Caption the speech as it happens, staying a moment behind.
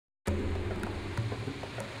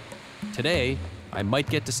Today, I might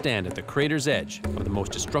get to stand at the crater's edge of the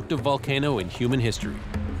most destructive volcano in human history,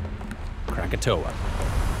 Krakatoa.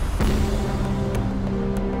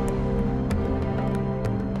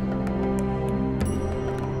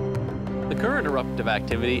 The current eruptive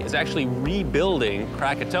activity is actually rebuilding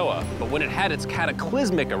Krakatoa, but when it had its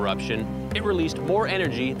cataclysmic eruption, it released more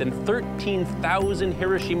energy than 13,000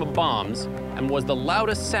 Hiroshima bombs and was the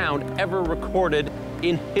loudest sound ever recorded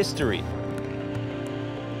in history.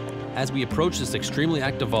 As we approach this extremely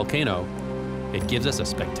active volcano, it gives us a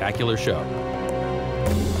spectacular show.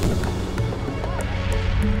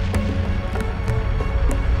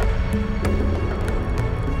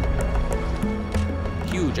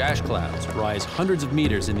 Huge ash clouds rise hundreds of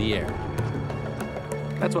meters in the air.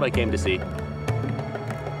 That's what I came to see.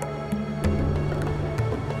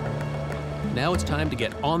 Now it's time to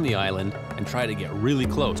get on the island and try to get really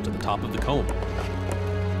close to the top of the cone.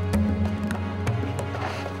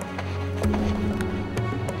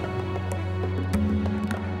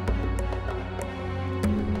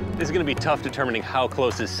 This is going to be tough determining how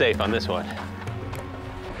close is safe on this one.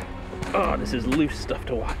 Oh, this is loose stuff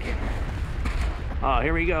to walk in. Oh,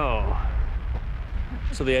 here we go.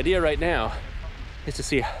 So the idea right now is to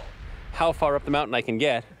see how far up the mountain I can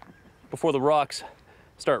get before the rocks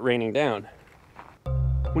start raining down.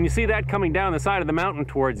 When you see that coming down the side of the mountain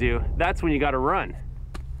towards you, that's when you got to run.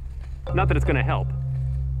 Not that it's going to help.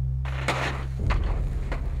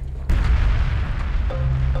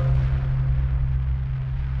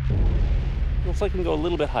 Looks like we can go a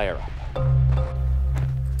little bit higher up.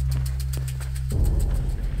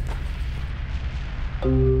 A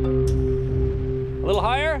little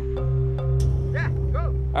higher? Yeah,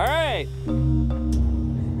 go. All right.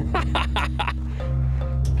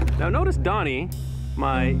 Now notice Donnie,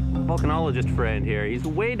 my volcanologist friend here, he's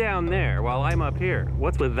way down there while I'm up here.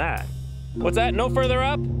 What's with that? What's that? No further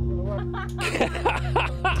up?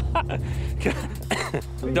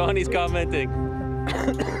 Donnie's commenting.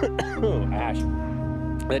 Oh, ash.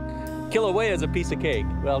 But Kilauea is a piece of cake.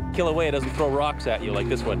 Well, Kilauea doesn't throw rocks at you like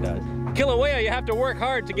this one does. Kilauea, you have to work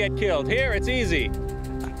hard to get killed. Here, it's easy.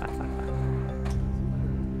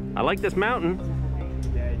 I like this mountain.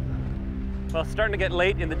 Well, it's starting to get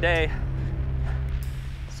late in the day.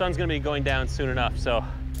 The sun's gonna be going down soon enough, so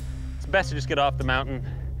it's best to just get off the mountain,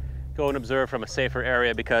 go and observe from a safer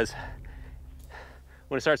area, because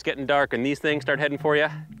when it starts getting dark and these things start heading for you,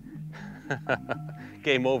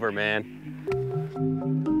 game over, man.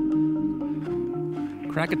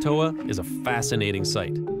 Krakatoa is a fascinating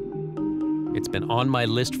site. It's been on my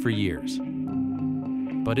list for years,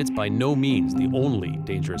 but it's by no means the only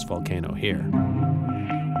dangerous volcano here.